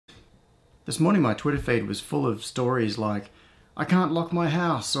This morning my Twitter feed was full of stories like, I can't lock my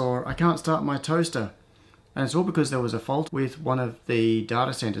house, or I can't start my toaster. And it's all because there was a fault with one of the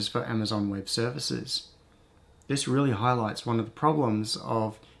data centers for Amazon Web Services. This really highlights one of the problems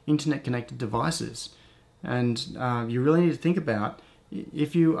of internet-connected devices. And you really need to think about,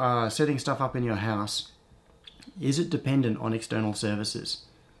 if you are setting stuff up in your house, is it dependent on external services?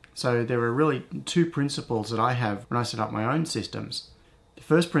 So there are really two principles that I have when I set up my own systems. The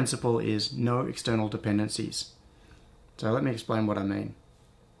first principle is no external dependencies. So let me explain what I mean.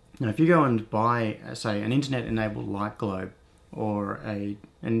 Now, if you go and buy, say, an internet-enabled light globe or an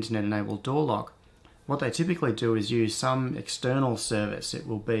internet-enabled door lock, what they typically do is use some external service. It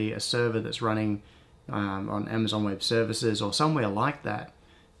will be a server that's running on Amazon Web Services or somewhere like that.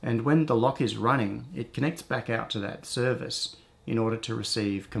 And when the lock is running, it connects back out to that service in order to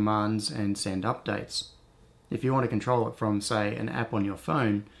receive commands and send updates. If you want to control it from, say, an app on your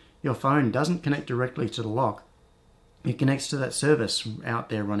phone doesn't connect directly to the lock. It connects to that service out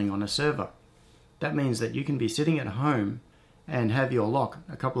there running on a server. That means that you can be sitting at home and have your lock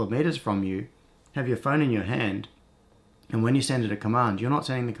a couple of meters from you, have your phone in your hand, and when you send it a command, you're not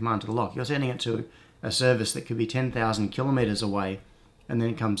sending the command to the lock, you're sending it to a service that could be 10,000 kilometers away, and then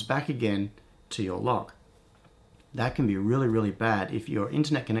it comes back again to your lock. That can be really, really bad if your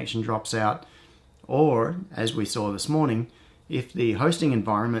internet connection drops out, or, as we saw this morning, if the hosting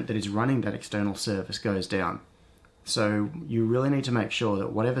environment that is running that external service goes down. So you really need to make sure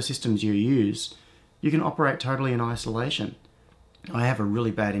that whatever systems you use, you can operate totally in isolation. I have a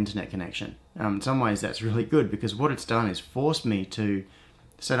really bad internet connection. In some ways that's really good, because what it's done is forced me to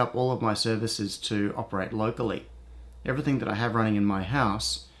set up all of my services to operate locally. Everything that I have running in my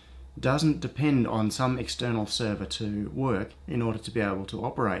house doesn't depend on some external server to work in order to be able to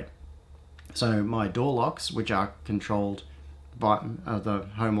operate. So my door locks, which are controlled by the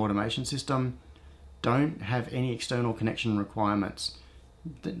home automation system, don't have any external connection requirements.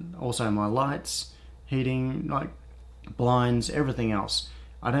 Also my lights, heating, like blinds, everything else.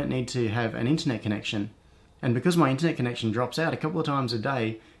 I don't need to have an internet connection. And because my internet connection drops out a couple of times a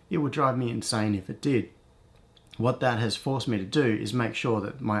day, it would drive me insane if it did. What that has forced me to do is make sure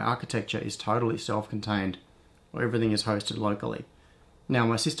that my architecture is totally self-contained, or everything is hosted locally. Now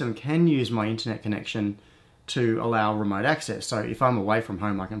my system can use my internet connection to allow remote access. So if I'm away from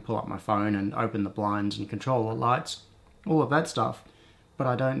home, I can pull up my phone and open the blinds and control the lights, all of that stuff. But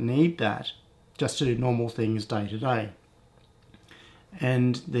I don't need that just to do normal things day to day.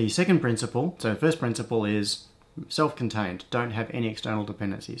 And the second principle, so the first principle is self-contained, don't have any external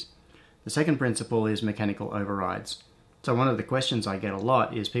dependencies. The second principle is mechanical overrides. So one of the questions I get a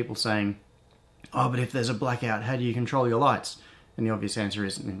lot is people saying, oh, but if there's a blackout, how do you control your lights? And the obvious answer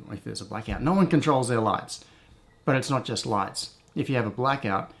is, if there's a blackout, no one controls their lights. But it's not just lights. If you have a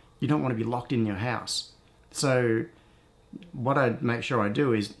blackout, you don't want to be locked in your house. So what I make sure I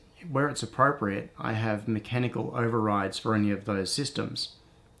do is, where it's appropriate, I have mechanical overrides for any of those systems.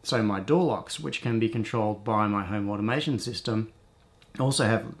 So my door locks, which can be controlled by my home automation system, also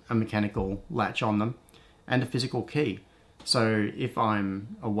have a mechanical latch on them and a physical key. So if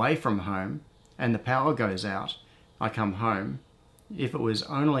I'm away from home and the power goes out, I come home. If it was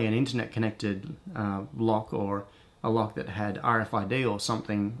only an internet connected lock, or a lock that had RFID or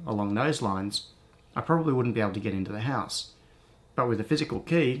something along those lines, I probably wouldn't be able to get into the house. But with a physical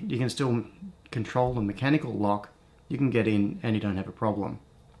key, you can still control the mechanical lock, you can get in and you don't have a problem.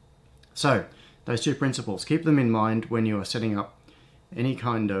 So those two principles, keep them in mind when you are setting up any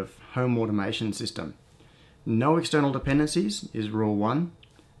kind of home automation system. No external dependencies is rule 1,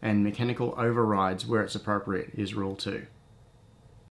 and mechanical overrides where it's appropriate is rule 2.